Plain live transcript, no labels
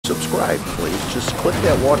subscribe, please just click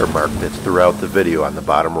that watermark that's throughout the video on the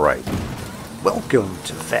bottom right. Welcome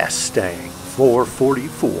to Fastang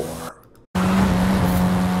 444.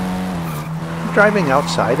 I'm driving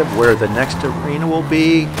outside of where the next arena will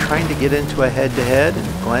be, trying to get into a head-to-head and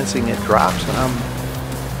glancing at drops, and I'm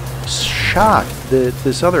shocked that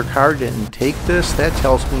this other car didn't take this. That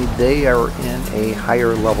tells me they are in a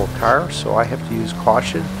higher level car, so I have to use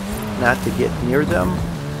caution not to get near them.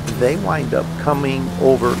 They wind up coming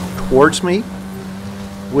over towards me,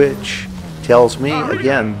 which tells me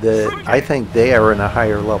again that I think they are in a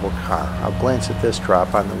higher level car. I'll glance at this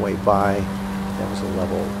drop on the way by. That was a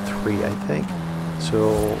level 3, I think.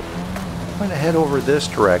 So I'm going to head over this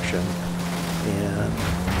direction and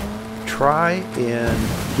try and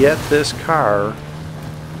get this car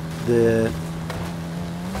that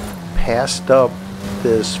passed up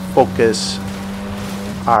this Focus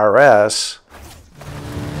RS,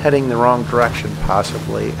 heading the wrong direction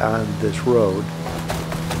possibly on this road.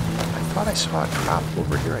 I thought I saw a drop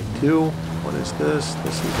over here. I do. What is this?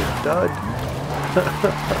 This is a dud.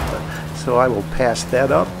 So I will pass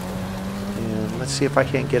that up. And let's see if I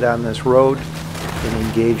can't get on this road and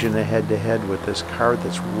engage in a head-to-head with this car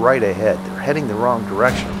that's right ahead. They're heading the wrong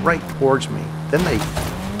direction, right towards me. Then they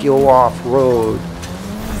go off-road,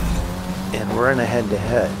 and we're in a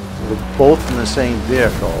head-to-head. We're both in the same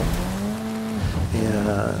vehicle. And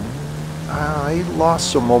I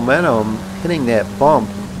lost some momentum hitting that bump.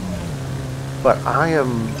 But at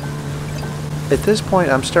this point,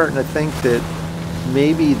 I'm starting to think that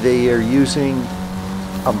maybe they are using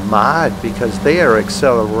a mod because they are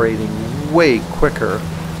accelerating way quicker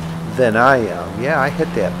than I am. Yeah, I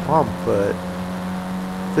hit that bump, but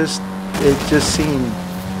it just seemed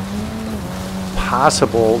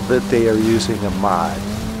possible that they are using a mod.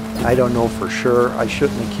 I don't know for sure. I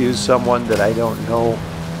shouldn't accuse someone that I don't know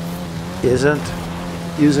isn't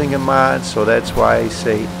using a mod, so that's why I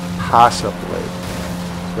say possibly.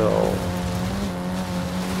 So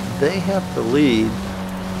they have the lead.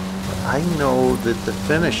 I know that the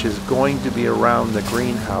finish is going to be around the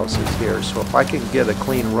greenhouses here, so if I can get a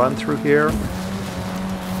clean run through here,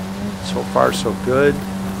 so far so good.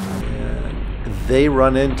 They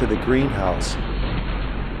run into the greenhouse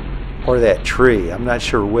or that tree, I'm not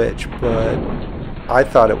sure which, but I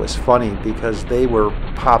thought it was funny because they were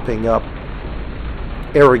popping up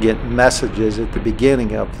arrogant messages at the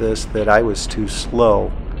beginning of this that I was too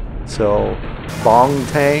slow. So Bong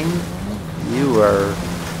Tang, you are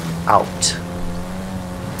out.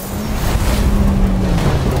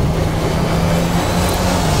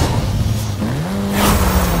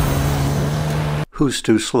 Who's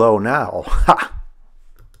too slow now? Ha!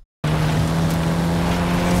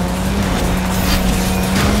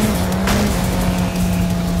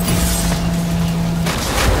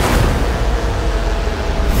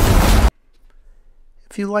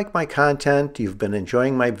 If you like my content, you've been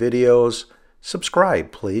enjoying my videos,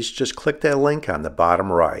 subscribe please. Just click that link on the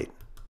bottom right.